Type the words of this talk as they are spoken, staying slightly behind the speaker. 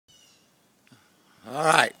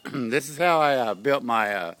Alright, this is how I built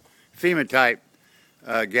my FEMA type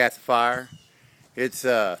gasifier. It's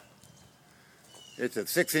a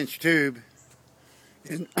 6-inch tube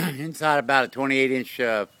inside about a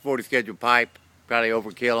 28-inch 40 schedule pipe. Probably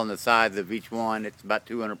overkill on the size of each one. It's about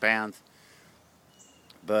 200 pounds.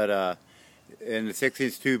 But and the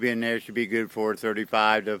 6-inch tube in there should be good for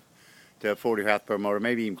 35 to 40 horsepower motor,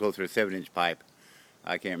 maybe even closer to 7-inch pipe.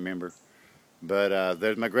 I can't remember. But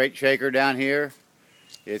there's my grate shaker down here.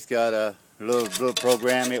 It's got a little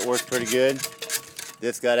program. It works pretty good.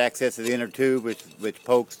 This got access to the inner tube, which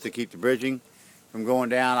pokes to keep the bridging from going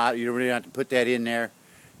down. You don't really have to put that in there.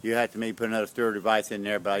 You have to maybe put another stirrer device in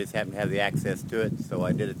there, but I just happen to have the access to it, so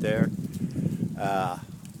I did it there.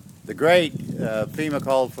 The grate, FEMA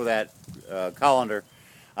called for that colander.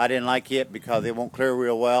 I didn't like it because it won't clear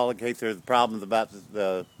real well in case there's problems about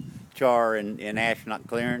the char and ash not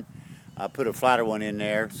clearing. I put a flatter one in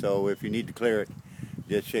there, so if you need to clear it,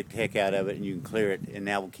 just shake the heck out of it and you can clear it, and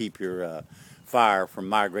that will keep your fire from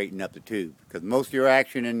migrating up the tube, because most of your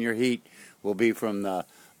action and your heat will be from the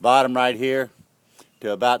bottom right here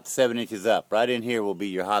to about 7 inches up. Right in here will be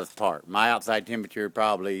your hottest part. My outside temperature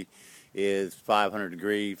probably is 500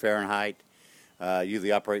 degrees Fahrenheit.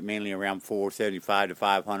 Usually operate mainly around 475 to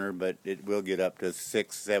 500, but it will get up to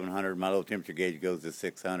 700. My low temperature gauge goes to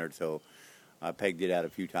 600, so I pegged it out a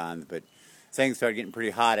few times, but things started getting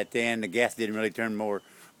pretty hot at the end. The gas didn't really turn more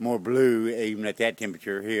blue even at that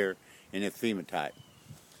temperature here in this FEMA type.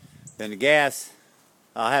 Then the gas,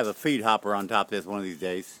 I'll have a feed hopper on top of this one of these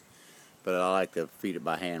days, but I like to feed it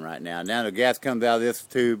by hand right now. Now the gas comes out of this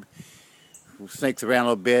tube, snakes around a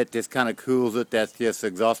little bit, just kind of cools it. That's just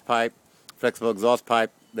exhaust pipe, flexible exhaust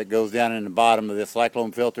pipe that goes down in the bottom of this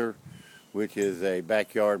cyclone filter, which is a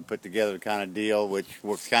backyard put together kind of deal, which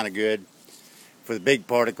works kind of good for the big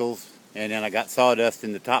particles. And then I got sawdust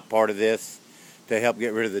in the top part of this to help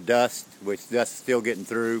get rid of the dust, which dust is still getting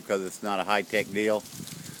through because it's not a high-tech deal.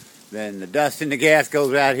 Then the dust in the gas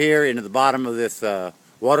goes out here into the bottom of this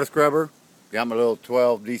water scrubber. Got my little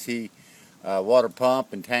 12 DC water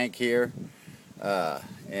pump and tank here.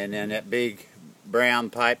 And then that big brown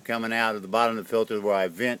pipe coming out of the bottom of the filter where I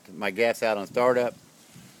vent my gas out on startup,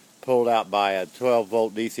 pulled out by a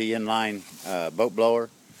 12-volt DC inline boat blower.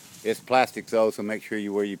 It's plastic though, so make sure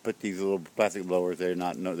where you put these little plastic blowers, there's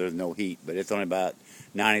no heat, but it's only about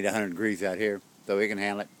 90 to 100 degrees out here, so we can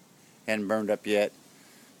handle it. Hadn't burned up yet.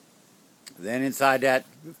 Then inside that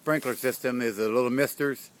sprinkler system is a little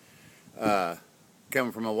misters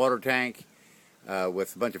coming from a water tank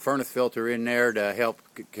with a bunch of furnace filter in there to help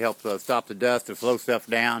stop the dust and slow stuff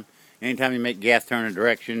down. Anytime you make gas turn a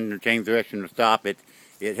direction or change direction or stop it,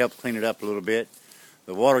 it helps clean it up a little bit.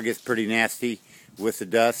 The water gets pretty nasty with the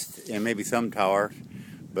dust and maybe some tar,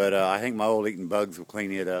 but I think my old eating bugs will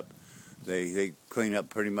clean it up. They clean up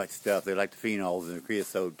pretty much stuff. They like the phenols and the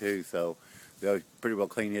creosote too, so they'll pretty well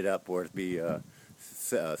clean it up where it'll be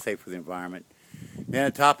safe for the environment. Then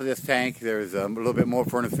at the top of this tank there's a little bit more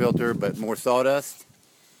furnace filter but more sawdust.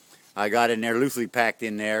 I got in there loosely packed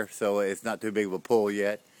in there, so it's not too big of a pull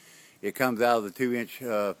yet. It comes out of the 2-inch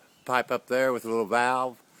pipe up there with a little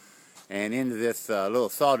valve and into this little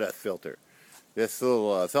sawdust filter. This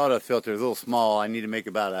little sawdust filter is a little small. I need to make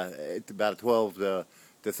about a 12 to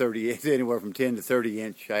 30, it's anywhere from 10 to 30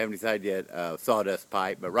 inch. I haven't decided yet, sawdust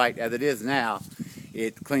pipe. But right as it is now,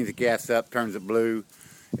 it cleans the gas up, turns it blue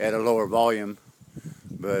at a lower volume.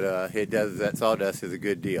 But it does, that sawdust is a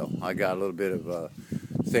good deal. I got a little bit of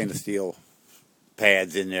stainless steel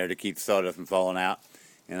pads in there to keep the sawdust from falling out.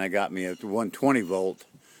 And I got me a 120 volt,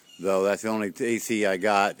 though that's the only AC I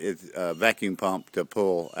got. It's a vacuum pump to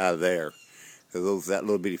pull out of there. Because that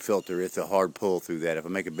little bitty filter, it's a hard pull through that. If I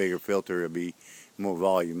make a bigger filter, it'll be more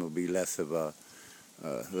volume. It'll be less of a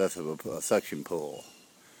suction pull.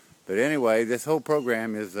 But anyway, this whole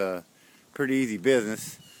program is a pretty easy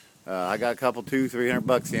business. I got a couple,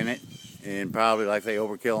 $200-300 in it, and probably, like I say,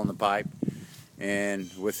 overkill on the pipe. And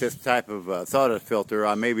with this type of sawdust filter,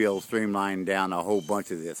 I may be able to streamline down a whole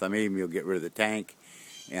bunch of this. I may even be able to get rid of the tank,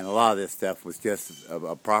 and a lot of this stuff was just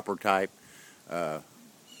a proper type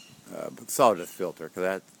sawdust filter,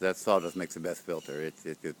 because that sawdust makes the best filter.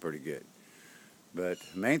 It's pretty good. But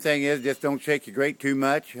the main thing is just don't shake your grate too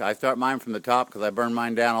much. I start mine from the top because I burn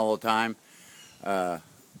mine down all the time,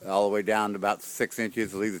 all the way down to about 6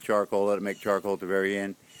 inches. Leave the charcoal, let it make charcoal at the very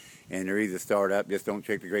end, and they're easy to start up. Just don't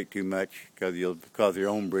shake the grate too much because you'll cause your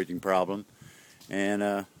own bridging problem,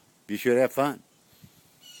 and you should have fun.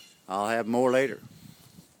 I'll have more later.